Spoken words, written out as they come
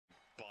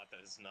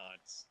is not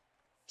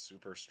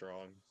super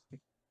strong.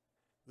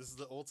 This is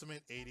the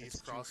ultimate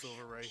 80s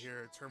crossover right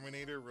here.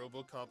 Terminator,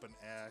 RoboCop, and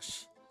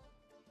Ash.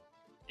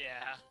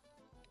 Yeah.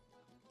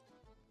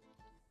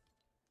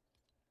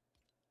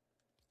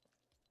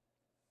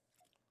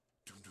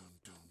 Dun, dun,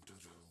 dun, dun,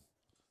 dun.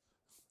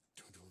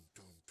 Dun, dun,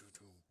 dun, dun,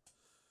 dun.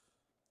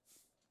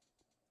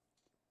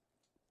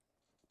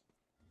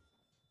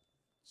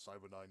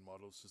 Cyber 9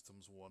 Model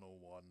Systems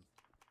 101.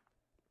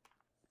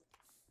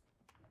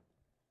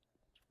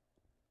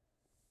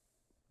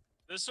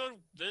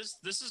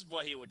 This is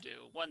what he would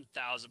do.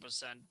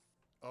 1000%.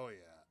 Oh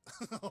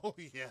yeah. Oh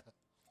yeah.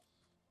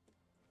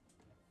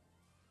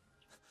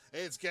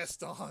 Hey, it's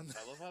Gaston. I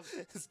love how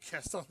It's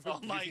Gaston from Oh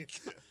my Beauty.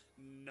 god.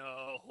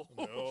 No.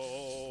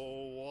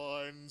 No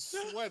one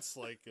sweats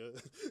like No.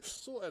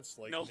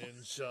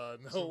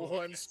 ninja. No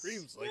one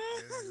screams like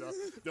ninja.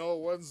 No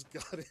one's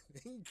got an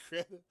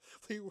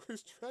incredibly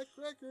worse track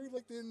record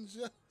like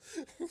ninja.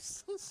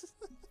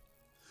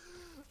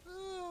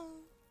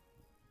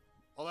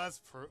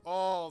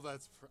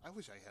 I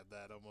wish I had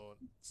that emote,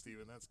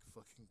 Steven. That's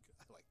fucking good.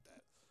 I like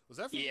that.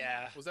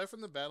 Was that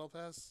from the Battle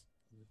Pass?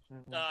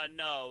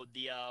 No,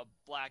 the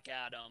Black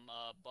Adam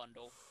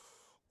bundle.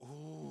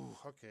 Ooh,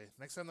 okay.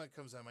 Next time that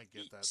comes, I might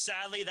get that.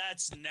 Sadly,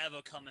 that's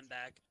never coming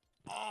back.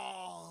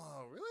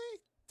 Oh, really?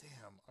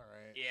 Damn. All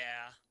right.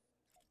 Yeah.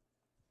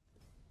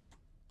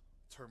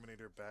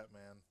 Terminator,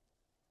 Batman.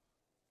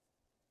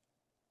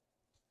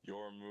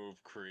 your move,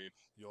 creep.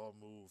 Your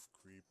move,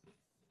 creep.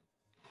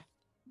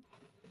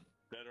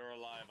 Dead or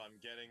alive, I'm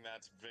getting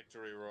that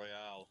victory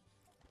royale.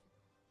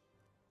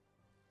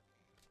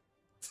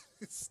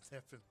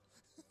 Snapping.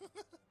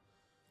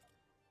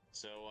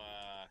 So,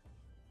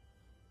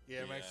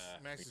 yeah,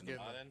 Max is we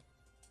getting got it. in?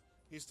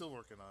 He's still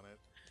working on it.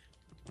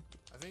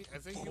 I think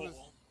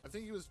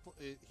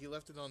he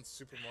left it on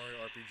Super Mario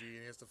RPG, and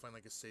he has to find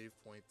like a save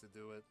point to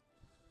do it.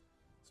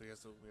 So he has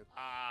to.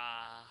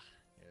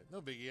 Yeah,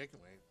 no biggie. I can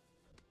wait.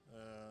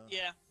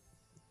 Yeah.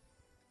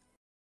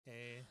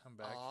 Hey, I'm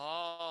back.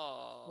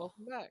 Oh.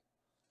 Welcome back.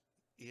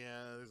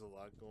 Yeah, there's a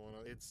lot going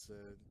on. It's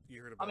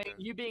you heard about I mean,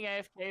 that. you being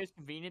AFK is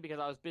convenient because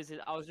I was busy.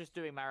 I was just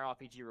doing Mario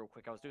RPG real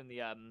quick. I was doing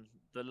the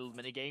little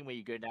mini game where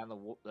you go down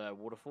the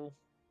waterfall.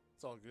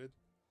 It's all good.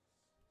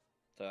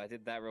 So I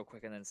did that real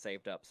quick and then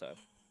saved up. So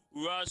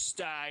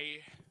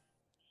Rusty.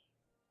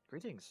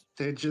 greetings.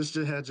 Hey, just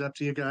a heads up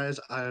to you guys.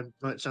 I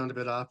might sound a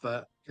bit off,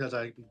 but because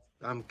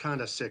I'm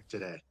kind of sick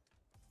today.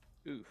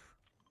 Oof.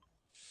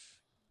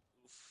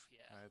 Oof,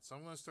 yeah. All right, so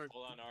I'm gonna start.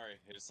 Hold on, Ari.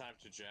 It's time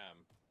to jam.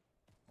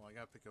 Well, I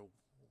gotta pick a.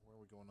 Where are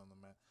we going on the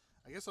map?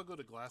 I guess I'll go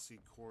to Glassy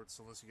Quartz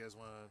unless you guys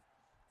wanna.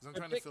 Because I'm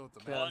trying to fill out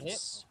the map.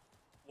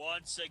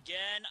 Once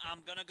again, I'm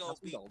gonna go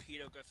beat Gold.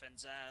 Peter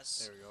Griffin's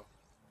ass. There we go.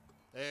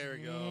 There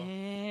we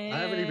go. I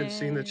haven't even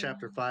seen the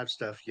Chapter 5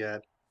 stuff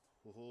yet,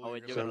 Ooh, Oh,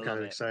 you're you're so gonna, I'm gonna kind love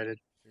of it. excited.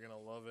 you're gonna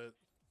love it.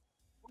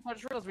 I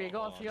just realized we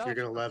got a few. You're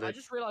gonna love I it.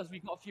 just realized we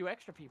got a few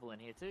extra people in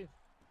here too.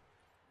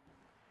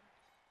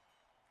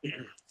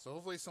 So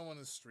hopefully someone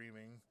is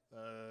streaming.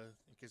 In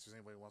case there's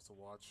anybody who wants to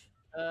watch.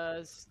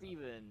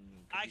 Steven.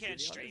 I could you can't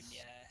do the stream, honors?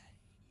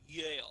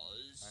 yeah. Yes.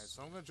 All right,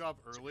 so I'm gonna drop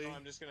early. No,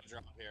 I'm just gonna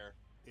drop here.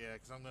 Yeah,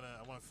 because I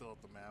want to fill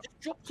out the map. Just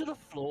drop to the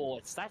floor.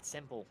 It's that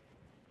simple.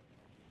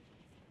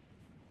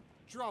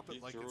 Drop it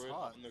You like threw it's it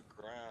hot. on the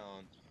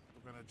ground.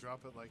 We're gonna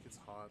drop it like it's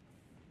hot.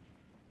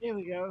 Here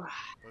we go.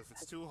 But if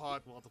it's too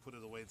hot, we'll have to put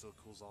it away until it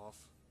cools off.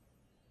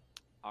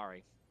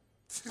 Ari.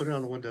 Put it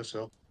on the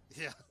windowsill.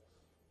 Yeah.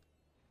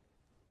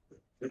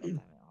 God damn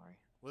it,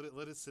 Ari.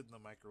 Let it sit in the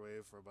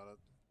microwave for about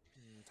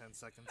 10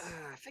 seconds.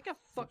 I think I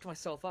fucked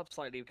myself up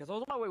slightly because I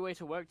was on my way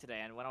to work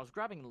today, and when I was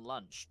grabbing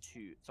lunch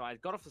too, so I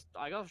got off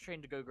the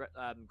train to go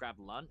grab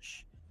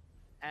lunch,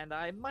 and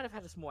I might have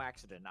had a small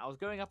accident. I was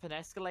going up an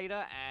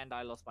escalator and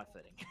I lost my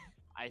footing.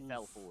 I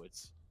fell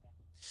forwards.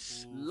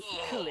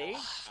 Luckily,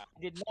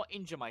 I did not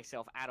injure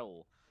myself at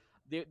all.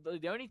 The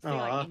only thing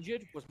I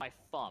injured was my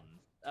thumb.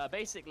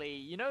 Basically,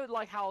 you know,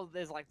 like how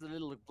there's like the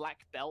little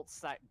black belts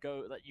that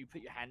you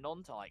put your hand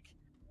on to like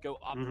go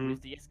up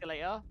with the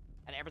escalator,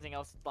 and everything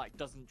else like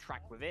doesn't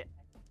track with it.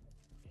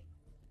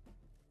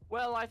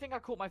 Well, I think I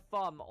caught my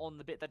thumb on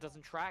the bit that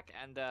doesn't track,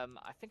 and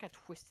I think I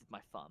twisted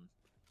my thumb.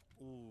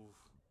 Ooh.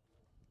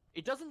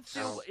 It doesn't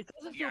feel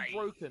Yikes.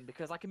 broken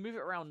because I can move it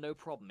around no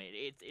problem.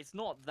 It's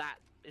not that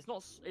it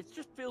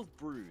just feels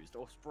bruised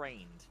or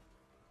sprained.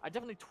 I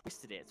definitely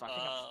twisted it, so I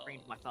think I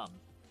sprained my thumb.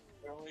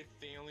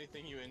 The only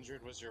thing you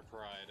injured was your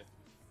pride.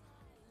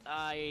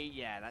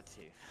 Yeah, that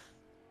too.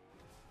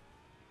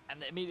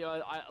 And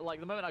immediately, I like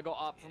the moment I got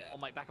up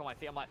on back on my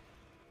feet, I'm like,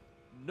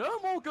 no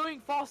more going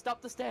fast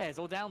up the stairs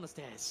or down the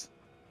stairs.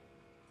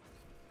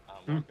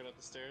 I'm walking up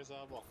the stairs,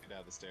 I'm walking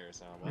down the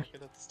stairs, I'm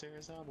walking up the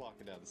stairs, I'm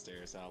walking down the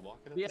stairs, I'm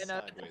walking up Yeah, the no,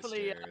 it sideways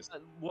definitely stairs.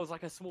 was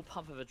like a small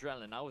pump of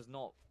adrenaline. I was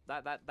not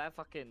that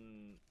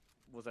fucking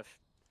was a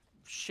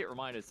shit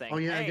reminder saying. Oh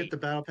yeah, hey, I get the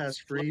battle pass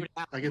free. slow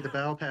down. I get the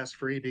battle pass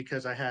free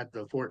because I had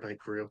the Fortnite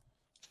crew.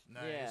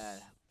 Nice. Yeah.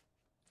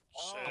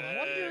 Oh, I'm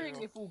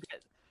wondering if we'll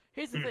get.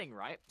 Here's the thing,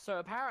 right? So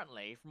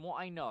apparently, from what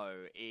I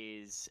know,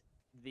 is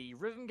the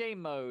rhythm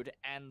game mode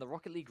and the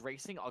Rocket League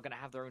Racing are going to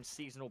have their own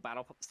seasonal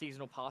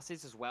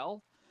passes as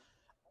well.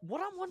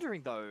 What I'm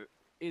wondering though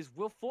is,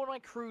 will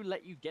Fortnite Crew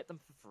let you get them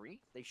for free?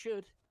 They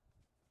should.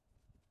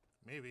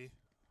 Maybe.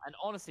 And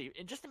honestly,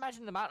 just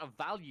imagine the amount of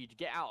value to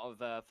get out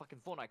of fucking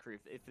Fortnite Crew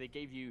if they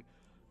gave you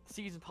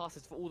season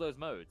passes for all those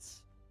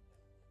modes.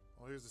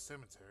 Well, here's the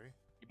cemetery.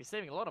 You'd be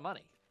saving a lot of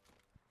money.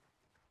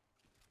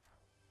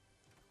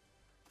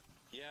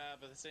 Yeah,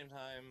 but at the same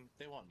time,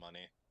 they want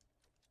money.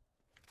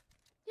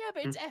 Yeah,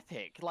 but it's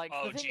epic. Like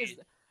Oh,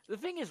 the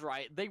thing is,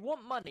 right? They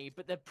want money,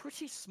 but they're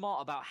pretty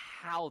smart about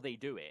how they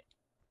do it.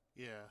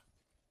 Yeah.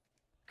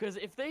 Because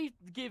if they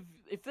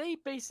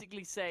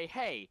basically say,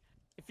 hey,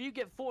 if you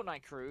get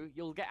Fortnite Crew,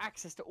 you'll get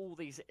access to all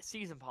these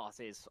season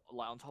passes,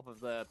 like on top of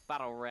the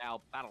Battle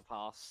Royale Battle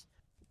Pass,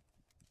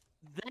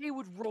 they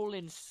would roll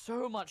in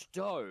so much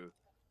dough,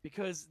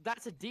 because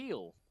that's a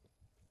deal.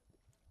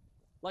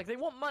 Like, they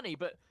want money,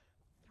 but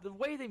the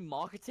way they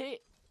market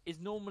it is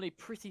normally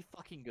pretty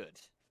fucking good.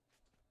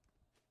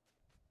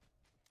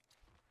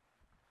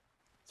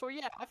 So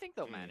yeah, I think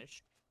they'll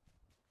manage.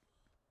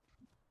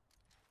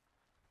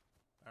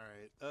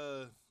 Alright,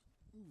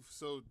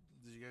 so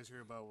did you guys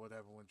hear about what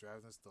happened with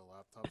Dravenus, the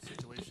laptop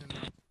situation?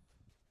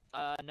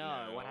 No,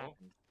 No. what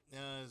happened?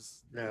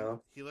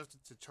 No. He left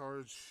it to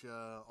charge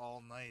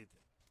all night,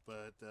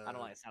 but I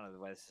don't like the sound of the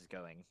way this is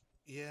going.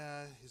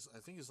 yeah, I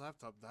think his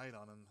laptop died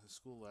on him, his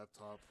school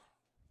laptop.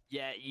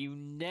 Yeah, you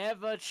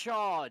never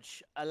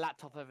charge a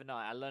laptop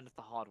overnight. I learned it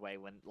the hard way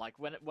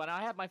when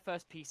I had my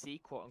first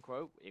PC, quote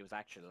unquote. It was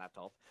actually a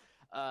laptop.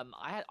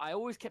 I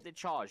always kept it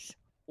charged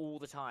all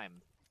the time.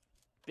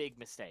 Big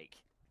mistake.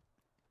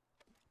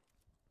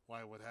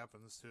 Why? What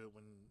happens to it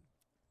when?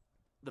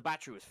 The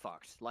battery was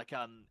fucked. Like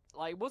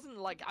it wasn't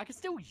like I could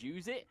still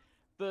use it,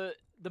 but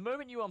the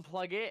moment you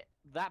unplug it,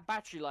 that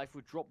battery life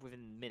would drop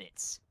within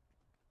minutes.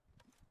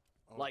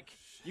 Oh, Like,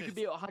 you could shit.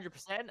 be at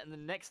 100%, and the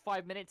next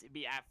 5 minutes, it'd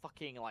be at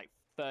fucking, like,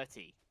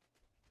 30.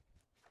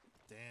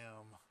 Damn.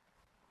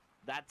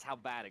 That's how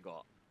bad it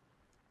got.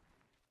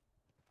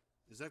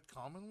 Is that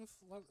common with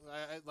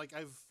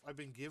I've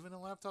been given a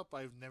laptop,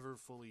 but I've never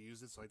fully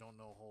used it, so I don't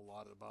know a whole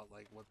lot about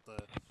like what the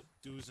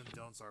do's and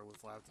don'ts are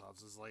with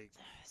laptops. Is like,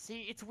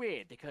 See, it's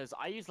weird, because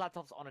I use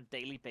laptops on a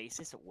daily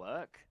basis at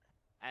work,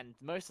 and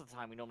most of the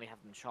time we normally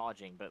have them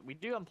charging, but we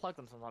do unplug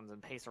them sometimes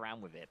and pace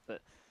around with it,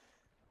 but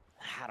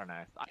I don't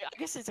know. I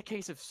guess it's a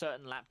case of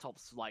certain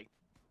laptops, like,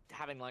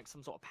 having, like,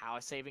 some sort of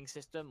power-saving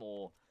system,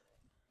 or,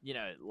 you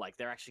know, like,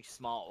 they're actually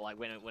smart, like,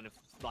 when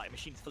a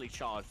machine's fully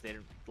charged, they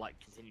don't, like,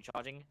 continue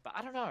charging. But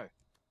I don't know.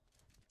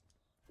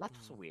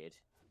 Laptops are weird.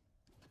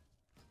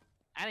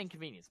 And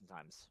inconvenient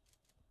sometimes.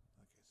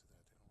 okay, so that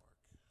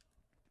didn't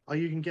work. Oh,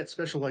 you can get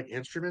special like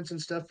instruments and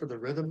stuff for the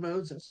rhythm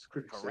modes. That's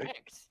pretty sick.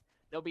 Correct.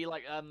 There'll be,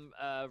 like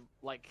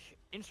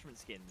instrument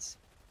skins.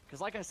 Because,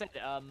 like I said,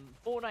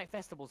 Fortnite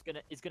Festival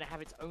is gonna have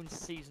its own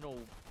seasonal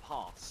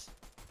pass.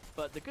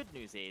 But the good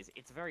news is,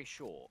 it's very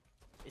short.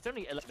 It's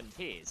only 11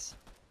 tiers.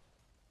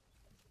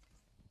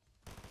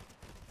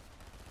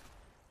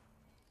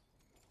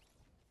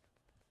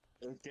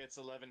 It gets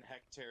 11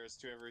 hectares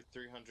to every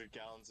 300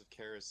 gallons of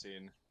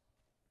kerosene.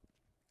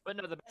 But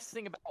no, the best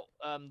thing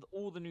about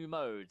all the new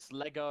modes,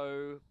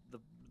 Lego,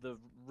 the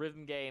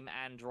rhythm game,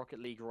 and Rocket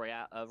League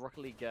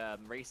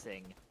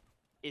Racing,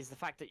 is the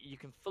fact that you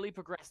can fully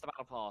progress the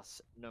Battle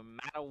Pass no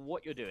matter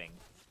what you're doing.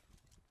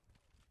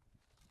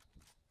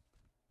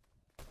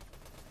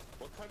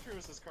 What country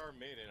was this car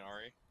made in,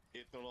 Ari?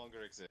 It no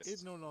longer exists.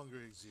 It no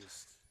longer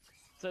exists.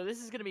 So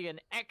this is going to be an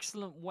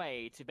excellent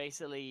way to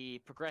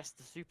basically progress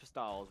the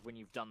superstars when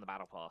you've done the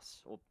Battle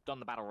Pass, or done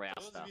the Battle Royale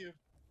stuff.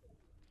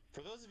 For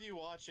those of you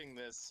watching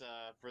this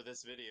for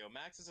this video,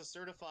 Max is a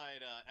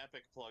certified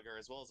Epic plugger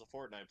as well as a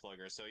Fortnite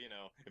plugger. So you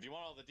know, if you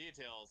want all the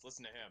details,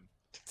 listen to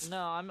him.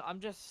 No, I'm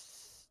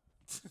just.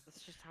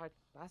 That's just how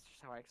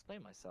I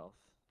explain myself.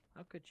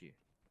 How could you?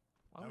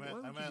 Why would you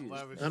do this?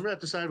 Lavish. I'm gonna have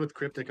to side with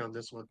Cryptic on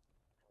this one.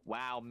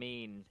 Wow,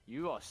 mean.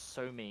 You are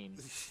so mean.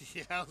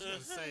 Yeah, I was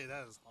gonna say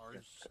that is harsh.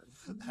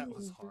 That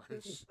was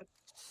harsh.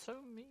 So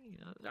mean.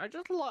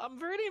 I'm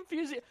very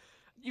enthusiastic.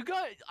 You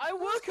guys, I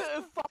work at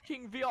a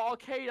fucking VR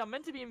arcade. I'm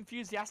meant to be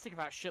enthusiastic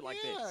about shit like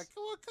yeah, this.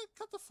 come on,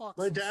 cut the fox.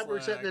 My some dad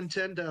works at slack.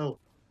 Nintendo.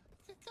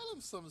 Cut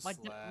him some My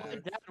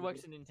slack. dad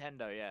works at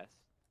Nintendo, yes.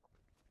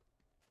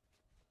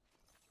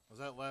 Was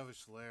that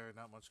lavish lair?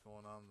 Not much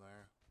going on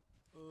there.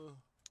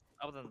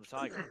 Other than the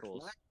tiger, of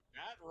course.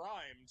 That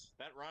rhymed.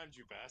 That rhymed,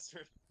 you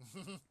bastard.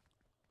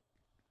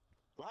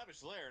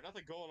 Lavish lair.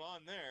 Nothing going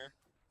on there.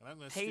 And I'm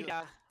gonna steal.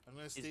 Peter I'm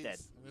gonna is steal. dead.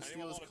 I'm gonna steal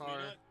Anyone his want a car.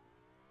 peanut?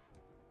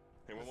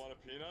 Anyone want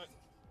a peanut?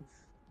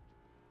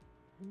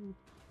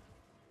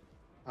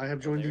 I have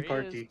joined There the he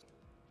party.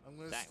 I'm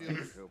gonna Dang, steal. we're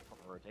gonna do a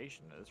proper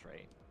rotation at this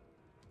rate.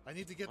 I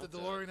need to get the What's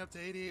that? DeLorean up to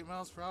 88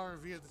 miles per hour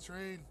via the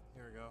train.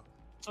 Here we go.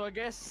 So I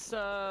guess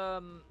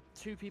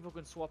two people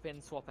can swap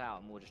in, swap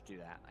out, and we'll just do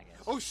that. I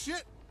guess. Oh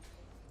shit!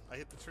 I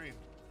hit the train.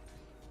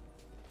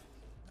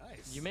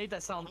 Nice. You made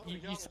that sound. Oh, we You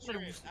got the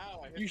sounded. train.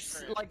 Ow, I hit You the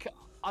train. like.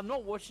 I'm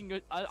not watching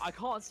it. I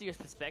can't see your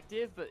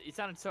perspective, but it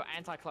sounded so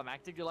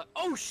anticlimactic. You're like,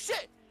 oh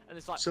shit! And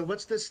it's like, So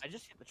what's this? I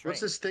just hit the train.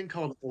 What's this thing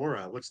called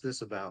Aura? What's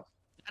this about?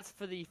 That's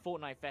for the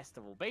Fortnite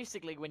festival.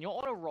 Basically, when you're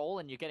on a roll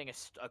and you're getting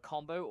a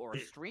combo or a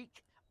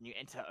streak, and you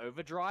enter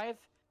overdrive,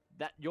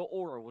 that your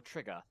aura will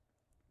trigger.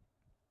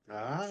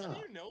 How do Ah,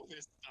 you know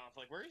this stuff?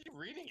 Like, where are you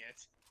reading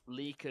it?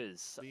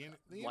 Leakers. The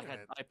Like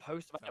internet. I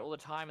post about it Oh. all the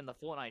time in the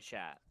Fortnite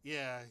chat.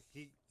 Yeah,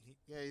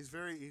 he's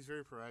very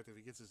proactive.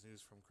 He gets his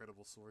news from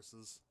credible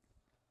sources.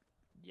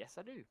 Yes,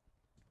 I do.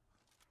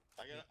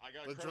 I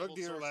got The credible drug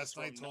dealer sources last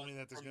night from told me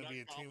that there's from going to be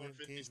a Nutgoblin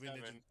Teenage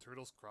Mutant 57. Ninja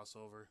Turtles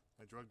crossover.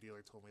 My drug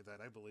dealer told me that.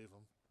 I believe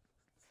him.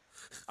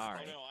 All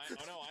right. Oh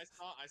no,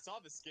 I saw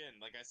the skin.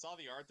 Like I saw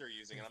the art they're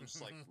using, and I'm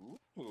just like,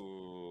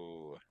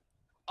 ooh.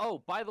 Oh,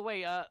 by the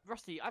way,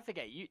 Rusty, I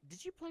forget.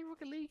 Did you play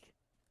Rocket League?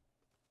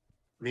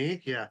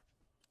 me? Yeah.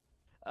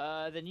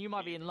 Then you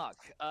might be in luck.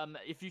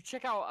 If you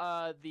check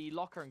out the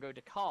locker and go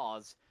to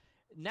cars,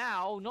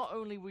 now not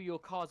only will your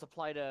cars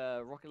apply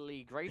to Rocket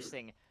League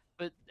racing,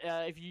 but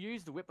if you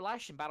use the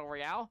Whiplash in Battle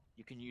Royale,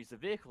 you can use the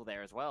vehicle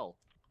there as well.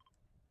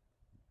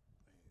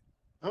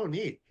 Oh,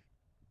 neat.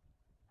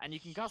 And you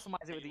can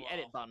customize it with the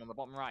edit button on the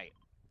bottom right.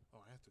 Oh,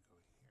 I have to go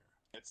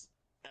here. It's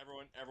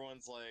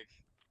everyone's like,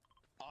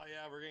 oh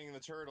yeah, we're getting the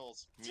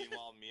turtles.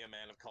 Meanwhile, me, a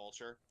man of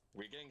culture,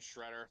 we're getting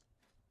Shredder.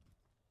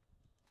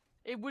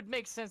 It would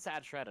make sense to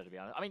add Shredder, to be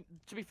honest. I mean,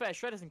 to be fair,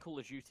 Shredder's in Call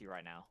of Duty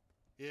right now.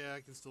 Yeah,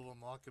 I can still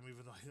unlock him,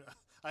 even though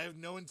I have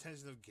no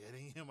intention of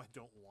getting him. I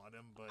don't want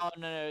him, but Oh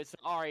no, so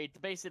Ari,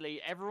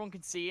 basically everyone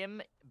can see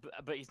him,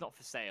 but he's not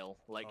for sale.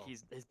 Like Oh.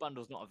 his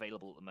bundle's not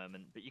available at the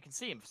moment, but you can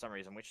see him for some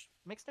reason, which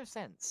makes no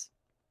sense.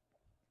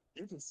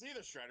 You can see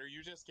the Shredder,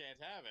 you just can't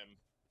have him.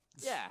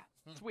 Yeah,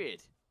 it's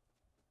weird.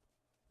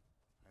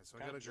 Alright, so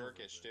I Kind gotta of go over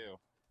jerkish there. too.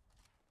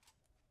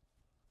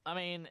 I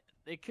mean,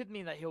 it could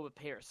mean that he'll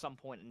appear at some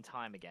point in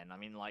time again. I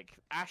mean, like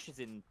Ash is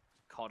in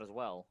COD as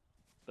well,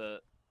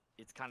 but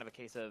it's kind of a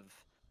case of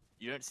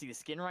you don't see the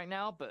skin right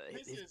now, but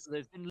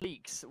there's been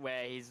leaks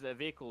where his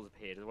vehicles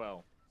appeared as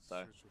well. So,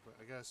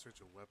 I gotta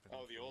search a weapon.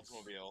 Oh, the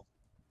Oldsmobile.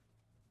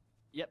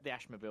 yep, the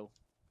Ashmobile.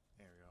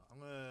 There we go. I'm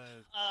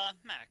gonna.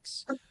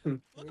 Max,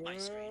 look at my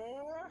screen.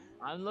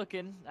 I'm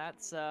looking.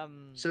 That's So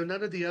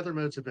none of the other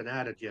modes have been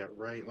added yet,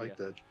 right? Like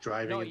the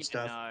driving Not and yet,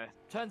 stuff. no.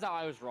 Turns out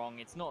I was wrong.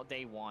 It's not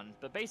day one.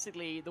 But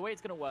basically, the way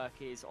it's going to work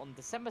is on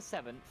December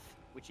 7th,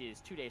 which is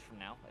 2 days from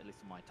now, at least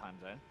in my time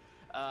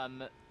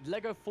zone,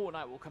 Lego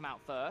Fortnite will come out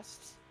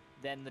first.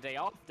 Then the day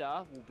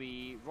after will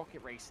be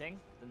Rocket Racing.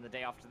 Then the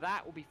day after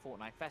that will be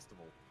Fortnite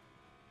Festival.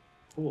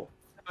 Cool.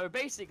 So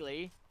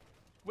basically,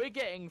 we're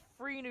getting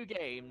 3 new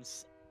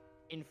games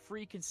in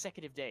 3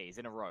 consecutive days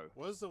in a row.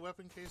 What does the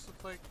weapon case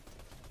look like?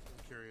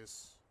 I'm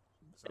curious.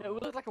 It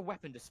would look like a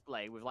weapon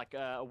display with like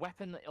a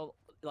weapon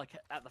like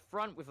at the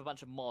front with a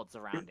bunch of mods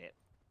around it.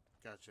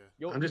 Gotcha.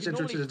 I'm just you can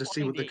normally interested to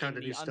see what find the it kind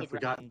in of new stuff we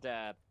got.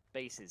 underground,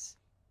 bases.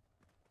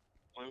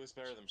 Well, it was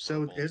better than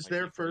So purple. is I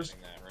there keep first-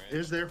 forgetting that, right?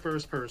 Is there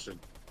first person?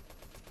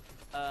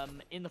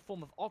 In the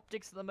form of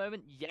optics at the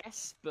moment,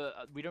 yes,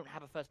 but we don't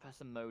have a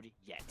first-person mode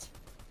yet.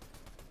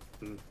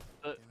 Hmm.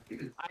 But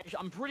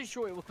I'm pretty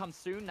sure it will come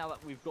soon now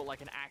that we've got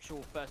like an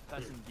actual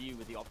first-person view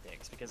with the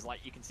optics, because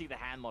like you can see the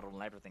hand model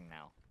and everything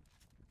now.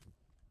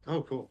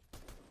 Oh, cool.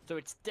 So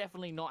it's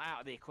definitely not out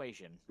of the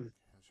equation. I'm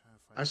trying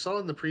to find I saw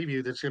in the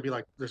preview that's gonna be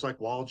like there's like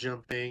wall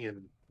jumping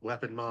and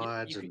weapon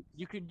mods and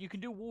You can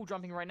do wall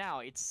jumping right now.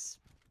 It's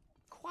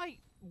quite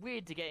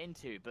weird to get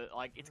into, but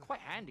like it's quite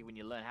handy when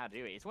you learn how to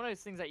do it. It's one of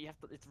those things that you have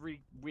to. It's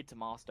really weird to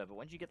master, but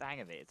once you get the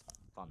hang of it, it's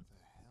fun. What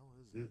the hell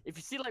is it? If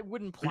you see like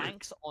wooden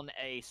planks on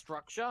a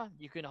structure,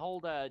 you can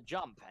hold a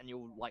jump and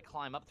you'll like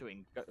climb up to it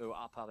and go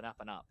up, up, and up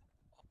and up.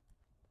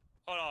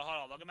 Hold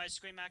on. Look at my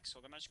screen, Max.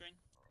 Look at my screen.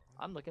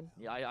 I'm looking.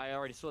 Yeah, I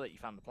already saw that you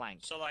found the plank.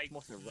 So like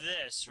more so-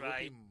 this, Will it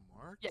right? be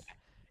marked? Yeah.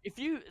 If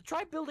you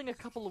try building a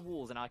couple of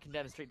walls, and I can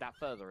demonstrate that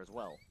further as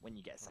well when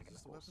you get a Oh, second, is of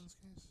this the course. weapons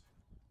case?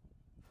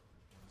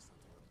 No, it's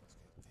not the weapons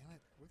case. Damn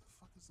it! Where the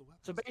fuck is the weapons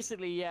So case?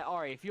 basically, yeah,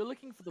 Ari, if you're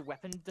looking for the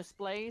weapon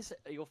displays,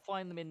 you'll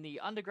find them in the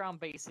underground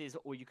bases,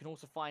 or you can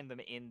also find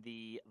them in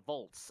the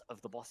vaults of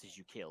the bosses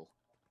you kill.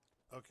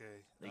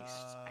 Okay. At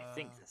least I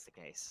think that's the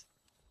case.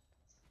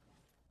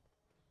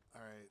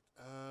 All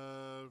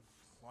right.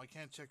 Well, I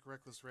can't check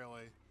Reckless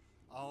Railway.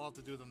 I'll have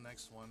to do the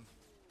next one.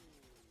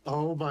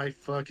 oh my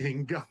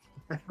fucking god!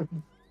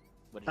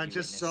 What did I you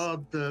just witness? saw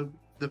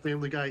the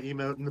Family Guy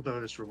emote in the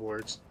bonus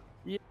rewards.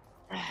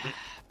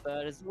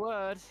 Bird is the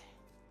word.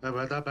 The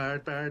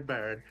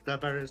bird. The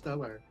bird is the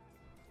word.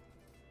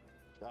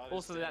 God, it's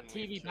Also, that dead and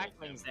we TV killed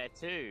backling's him.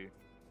 there too.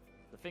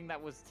 The thing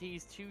that was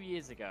teased 2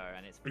 years ago,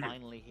 and it's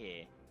finally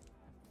here.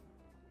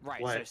 Right,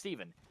 so What?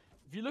 Steven,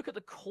 if you look at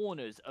the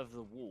corners of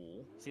the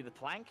wall, see the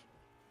plank?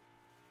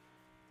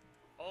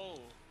 Oh,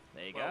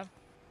 There you Well- go.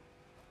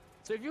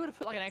 So if you were to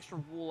put like an extra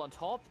wall on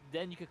top,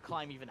 then you could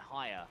climb even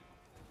higher.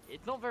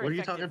 It's not very What are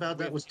you talking effective about?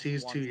 That with was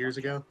teased one 2 years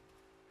structure. ago.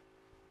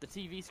 The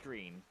TV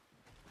screen.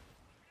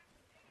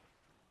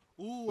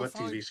 Ooh, What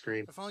TV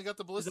screen? I finally got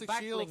the There's a ballistic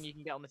shield. backbling you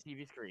can get on the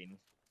TV screen.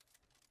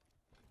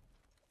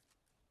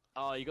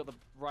 Oh, you got the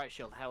right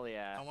shield. Hell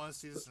yeah. I want to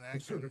see this in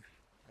action.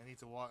 I need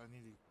to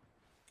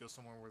Go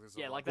somewhere where there's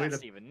Yeah, a like lot. that,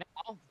 Steven.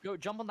 Now, go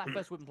jump on that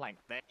first wooden plank.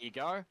 There you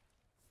go.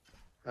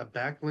 A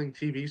backlink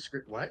TV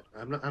screen. What?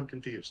 I'm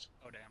confused.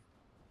 Oh damn.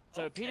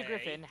 So Peter Okay.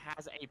 Griffin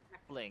has a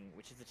backbling,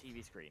 which is a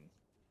TV screen.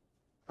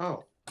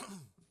 Oh,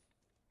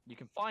 You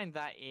can find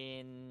that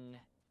in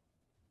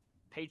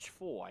page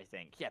 4, I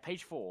think. Yeah,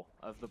 page 4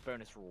 of the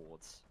bonus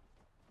rewards.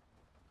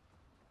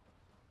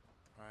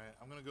 Alright,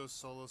 I'm gonna go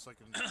solo so I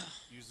can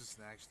use this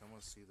in action. I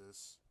want to see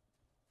this.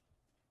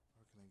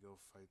 Where can I go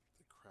fight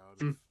the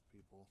crowd of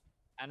people?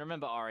 And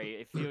remember, Ari,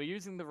 if you're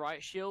using the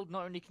right shield,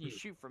 not only can you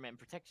shoot from it and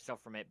protect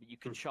yourself from it, but you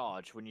can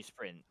charge when you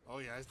sprint. Oh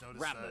yeah, I noticed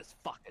Grab that. those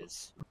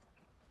fuckers.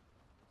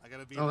 I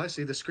gotta be. oh, I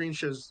see. The screen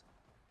shows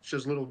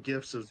little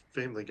gifs of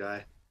Family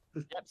Guy.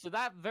 Yep, so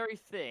that very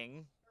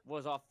thing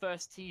was our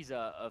first teaser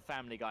of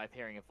Family Guy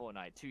appearing in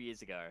Fortnite 2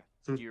 years ago.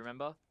 Do you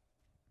remember?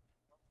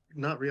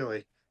 Not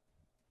really.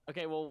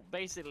 Okay, well,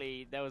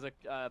 basically, there was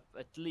a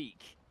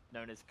leak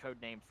known as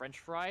codename French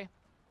Fry.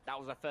 That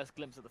was our first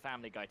glimpse of the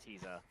Family Guy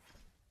teaser.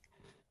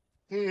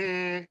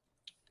 And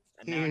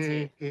now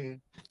it's here.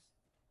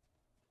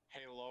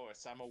 Hey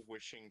Lois, I'm a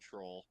wishing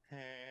troll.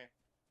 Let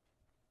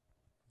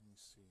me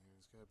see here.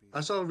 There's gotta be. I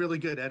saw a really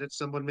good edit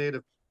someone made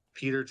of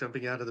Peter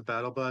jumping out of the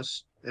battle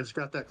bus. And it's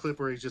got that clip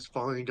where he's just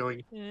falling and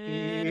going.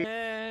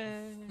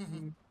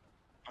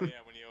 Oh yeah,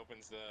 when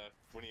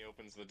he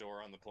opens the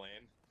door on the plane.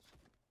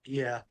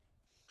 Yeah.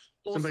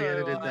 Somebody Also,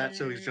 edited that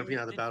so he's jumping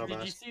out of the battle did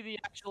you bus.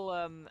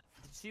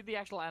 see the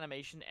actual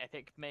animation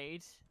Epic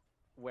made,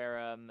 where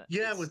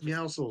Yeah, it's with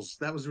just- Meowscles.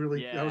 That was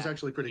really that was Yeah,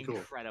 actually pretty cool.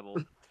 incredible.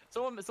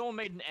 Someone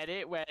made an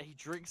edit where he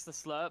drinks the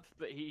slurp,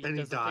 but he And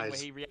he does the thing where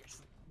dies. he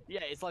reacts.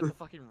 Yeah, it's like the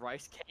fucking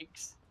rice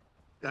cakes.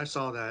 I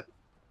saw that.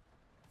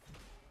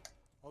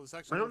 Oh, this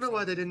actually I don't know looks why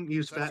like- they didn't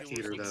use this Fat actually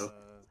Peter looks though. like,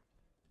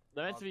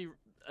 They're meant to be.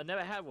 I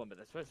never had one, but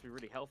they're supposed to be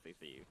really healthy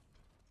for you.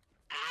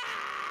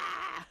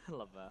 Ah! I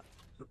love that.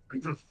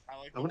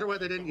 I wonder why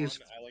they didn't use.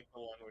 I like the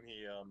one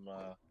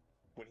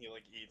when he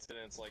like eats it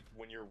and it's like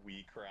when your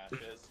Wii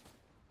crashes.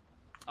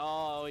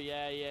 Oh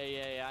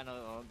yeah. I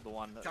know the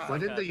one. God. Why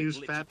didn't they the use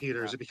glitchy Fat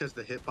Peter? Is crap. it because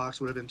the hitbox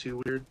would have been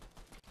too weird?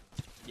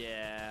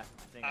 Yeah, I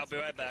think I'll that's be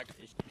what right the back.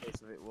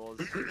 case of it was.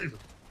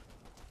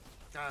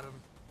 Got him.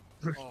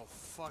 Oh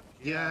fuck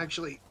Yeah, yeah.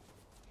 actually,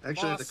 I had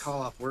to Boss.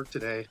 call off work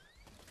today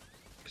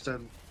because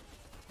I'm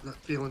not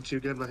feeling too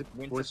good. My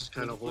Winter- voice is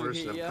kind of winter hoarse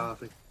and I'm here.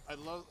 coughing. I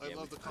love Yeah,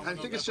 the we- comment. I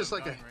think on it's that, just but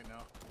like I'm a- dying right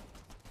now.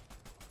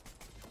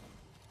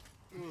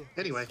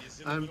 Anyway, He's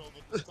in the I'm. middle of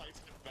a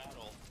decisive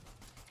battle.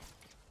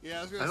 Yeah,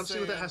 I was I gonna don't say. see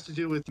what that has to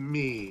do with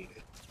me.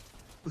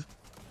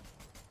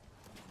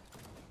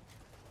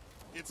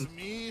 It's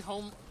me,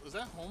 home. Is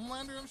that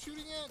Homelander I'm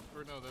shooting at?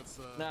 Or no, that's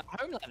No,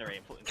 Homelander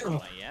ain't put in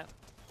Fortnite yet.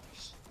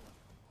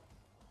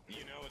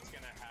 You know it's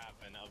gonna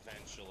happen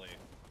eventually.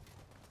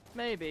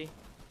 Maybe.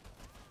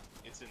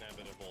 It's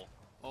inevitable.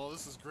 Oh,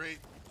 this is great.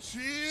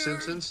 Cheers!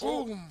 Simpsons?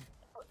 Boom!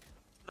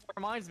 That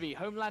reminds me,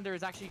 Homelander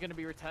is actually going to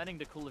be returning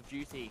to Call of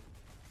Duty,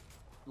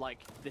 like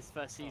this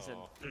first season.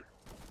 Oh.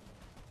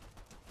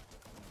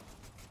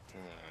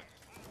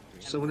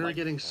 So when are we like,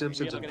 getting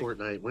Simpsons in gonna-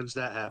 Fortnite? When's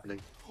that happening?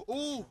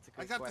 Oh, That's a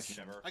good I got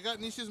question. this. I got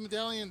Nisha's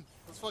medallion.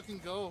 Let's fucking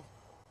go.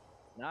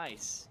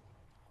 Nice.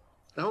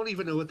 I don't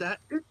even know what that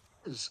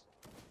is.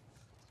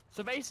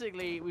 So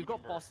basically, we've got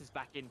Remember. bosses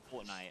back in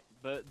Fortnite,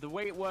 but the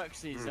way it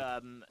works is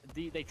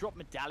they drop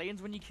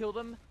medallions when you kill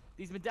them.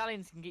 These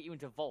medallions can get you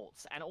into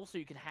vaults, and also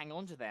you can hang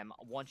on to them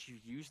once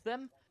you've used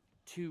them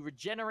to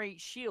regenerate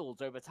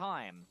shields over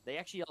time. They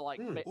actually are like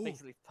Ooh.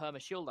 basically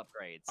perma shield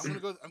upgrades. I'm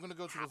gonna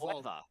go to the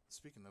vault. However,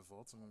 Speaking of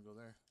vaults, I'm gonna go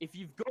there. if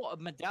you've got a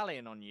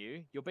medallion on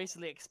you, you're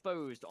basically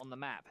exposed on the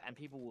map, and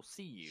people will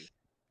see you.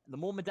 The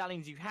more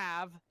medallions you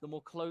have, the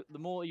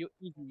more easy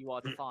you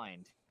are to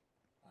find.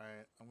 All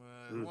right, I'm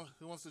gonna.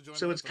 Who wants to join?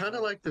 So me it's at the kind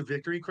of vault? like the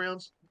victory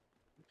crowns,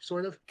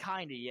 sort of.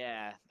 Kinda,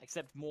 yeah.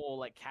 Except more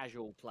like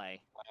casual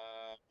play.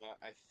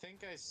 I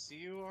think I see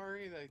you,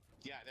 Ari.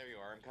 Yeah, there you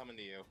are. I'm coming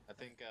to you. I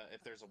think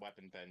if there's a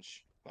weapon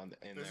bench in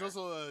There's there.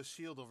 also a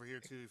shield over here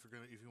too.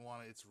 If you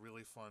want it, it's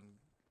really fun.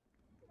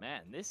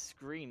 Man, this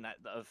screen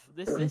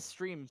this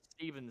stream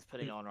Steven's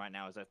putting on right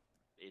now is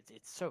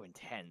it's so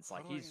intense.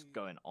 Like How do he's I-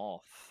 going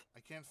off. I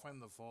can't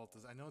find the vault.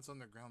 I know it's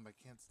underground, but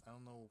I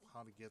don't know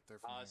how to get there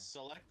from here.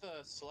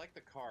 Select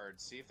the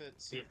card. See if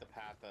the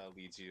path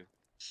leads you.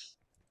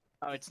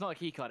 Oh, it's not a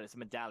keycard, it's a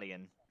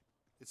medallion.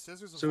 It says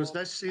there's a So vault. it's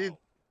nice to see. Oh.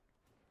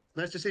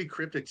 Nice to see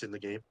cryptics in the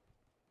game.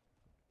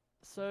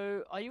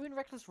 So, are you in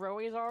Reckless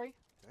Railways, Ari?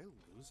 Did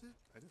I lose it?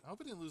 I hope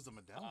I didn't lose the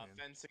medallion.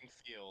 Fencing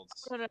fields.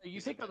 No, you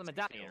He's picked up the in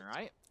medallion, Fields.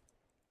 right?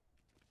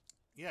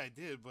 Yeah, I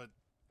did, but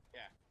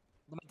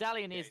The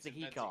medallion Yeah, is he's the in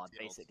Fencing keycard, Fields.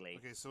 basically.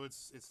 okay. So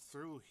it's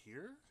through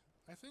here,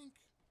 I think.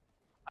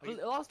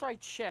 Last I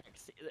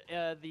checked,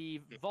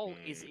 the vault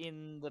is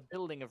in the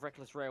building of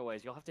Reckless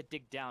Railways. You'll have to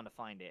dig down to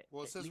find it.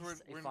 Well, it At says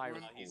least we're if I in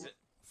remember. He's it.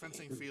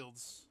 fencing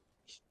fields.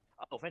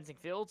 Oh, fencing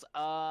fields.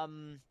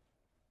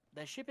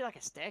 There should be like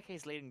a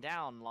staircase leading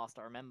down. Last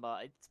I remember,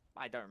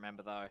 I don't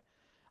remember though.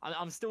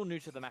 I'm still new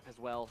to the map as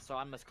well, so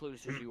I'm as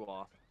clueless as you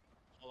are.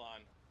 Hold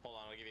on. Hold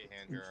on, I'll give you a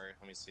hand here. Ari.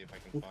 Let me see if I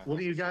can find. What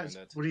are you find guys?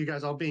 it. What are you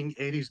guys all being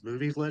 '80s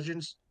movies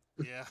legends?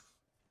 Yeah.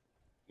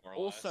 More or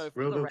Also, less.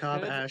 for the RoboCop,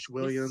 record, Ash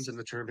Williams, and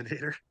the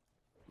Terminator.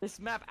 this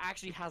map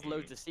actually has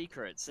loads of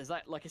secrets. There's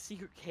like a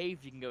secret cave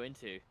you can go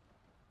into,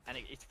 and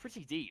it's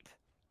pretty deep.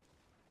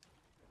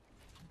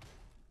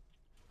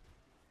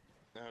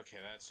 Okay,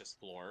 that's just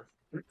floor.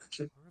 Where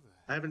the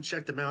I haven't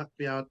checked them out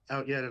yet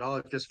at all.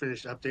 It just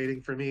finished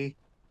updating for me.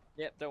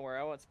 Yep, don't worry,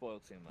 I won't spoil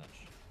too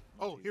much.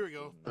 Oh, here we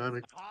go.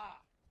 Ah!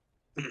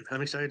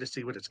 I'm excited to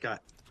see what it's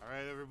got. All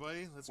right,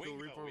 everybody, let's go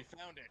reap our. We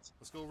found it.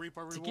 Let's go reap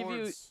our To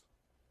rewards.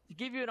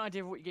 give you an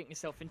idea of what you're getting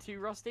yourself into,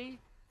 Rusty,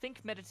 think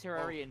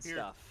Mediterranean here.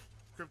 stuff.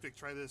 Cryptic,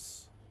 try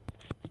this.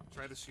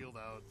 Try the shield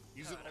out.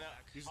 Use it. No,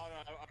 Use oh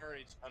no,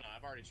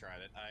 I've already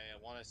tried it.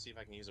 I want to see if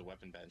I can use a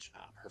weapon bench.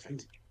 Ah,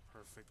 perfect.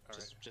 Perfect. All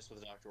right. Just with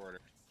the doctor order.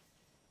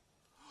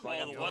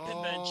 Oh, the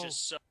weapon bench is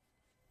so.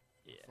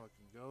 Yeah. Fucking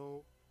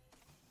go.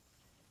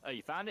 Oh,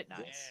 you found it?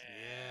 Nice.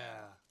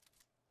 Yeah.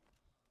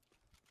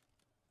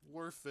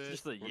 Worth it.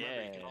 Just the Remember,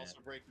 yeah. you can also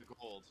break the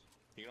gold.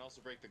 You can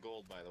also break the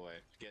gold, by the way,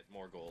 to get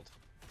more gold.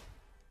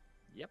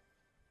 Yep.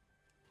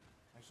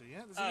 Actually, yeah.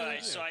 This is a good Alright,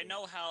 idea. so I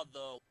know how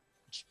the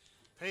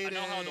Payday. I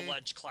know how the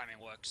ledge climbing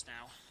works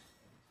now.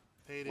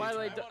 Payday. By the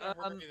way, I want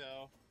to hurry,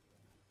 though.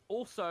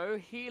 Also,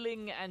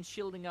 healing and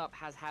shielding up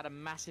has had a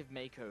massive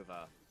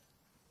makeover.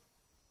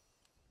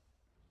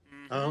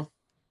 Mhm. Oh,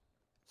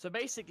 So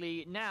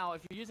basically, now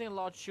if you're using a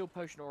large shield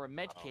potion or a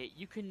med kit,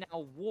 you can now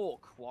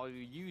walk while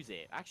you use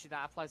it. Actually,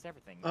 that applies to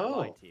everything. I Oh.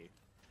 lied to you.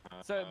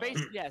 So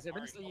basically, yeah. So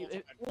Alright, basically, hold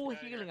on, all get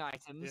outta here. healing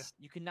items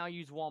you can now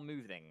use while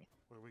moving.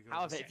 Where we go?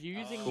 However, This- if you're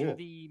using Cool.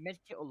 the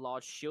medkit or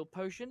large shield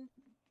potion,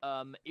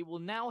 it will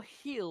now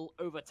heal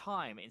over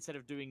time instead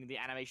of doing the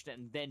animation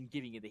and then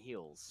giving you the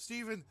heals.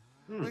 Steven,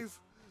 Hmm. we've.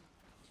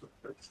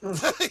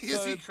 So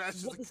he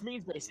crashes what the... this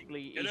means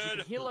basically is Get you can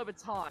in. heal over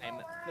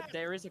time, but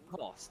there is a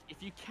cost.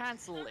 If you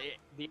cancel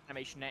the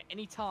animation at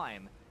any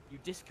time, you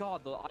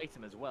discard the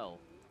item as well.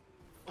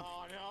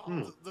 Oh Hmm.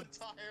 no! The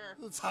tire!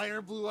 The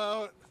tire blew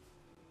out.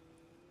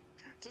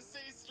 Just stay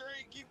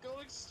straight! Keep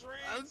going straight!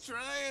 I'm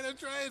trying.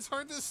 It's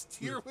hard to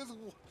steer with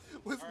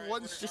Alright,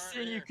 one. we're- sh- Just Alright,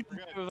 seeing you here, can we're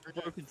good, do with we're a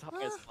good. broken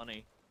tire is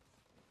funny.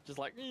 Just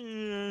like.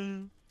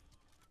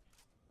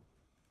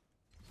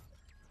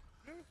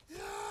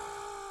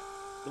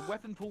 The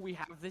weapon pool we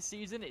have this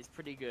season is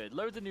pretty good.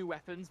 Loads of new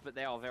weapons, but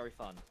they are very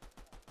fun.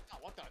 Oh,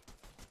 what the?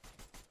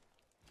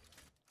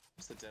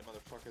 It's the dead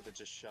motherfucker that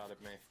just shot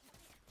at me.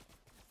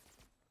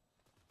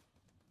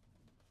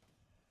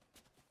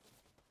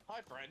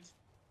 Hi, friend.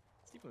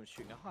 Steven was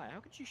shooting a high. How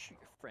could you shoot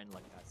your friend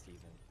like that,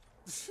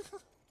 Steven?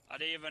 I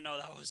didn't even know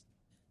that was.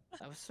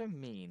 That was so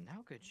mean.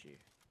 How could you?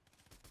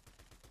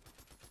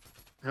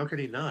 how could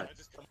he not? I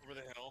just come over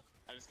the hill.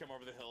 I just come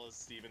over the hill as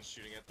Steven's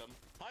shooting at them.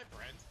 Hi,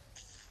 friend.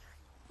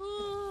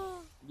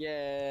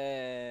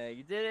 Yeah,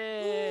 you did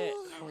it!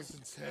 That was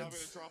Now I'm gonna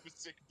intense. drop a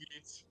sick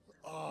beat.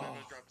 I'm Oh, gonna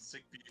drop a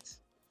sick beat.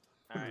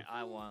 Alright,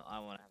 I want to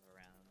have a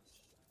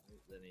round.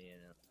 Let me in.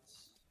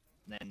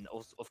 Then,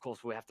 also, of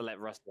course, we have to let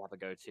Rusty have a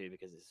go too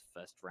because it's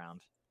first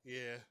round.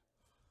 yeah.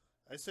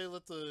 I say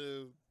let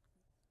the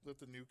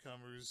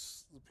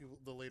newcomers, the people,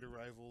 the late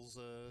arrivals,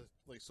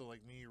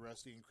 like me,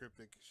 Rusty, and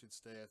Cryptic should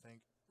stay. I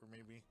think, or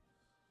maybe,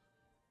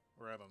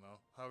 or I don't know.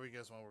 However you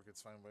guys want to work,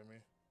 it's fine by me.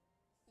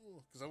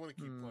 Because I want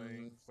to keep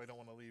playing, but I don't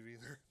want to leave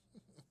either.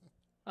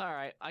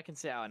 Alright, I can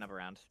sit out another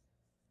round.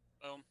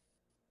 Boom.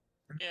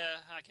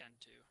 Yeah, I can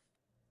too.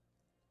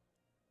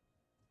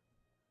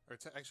 Or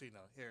actually, no.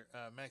 Here,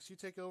 Max, you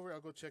take over.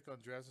 I'll go check on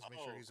Dress, make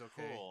sure he's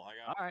okay. Cool.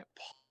 I got. Alright.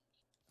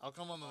 I'll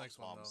come on the Oh, next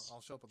one bombs. though.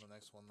 I'll show up on the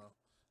next one though.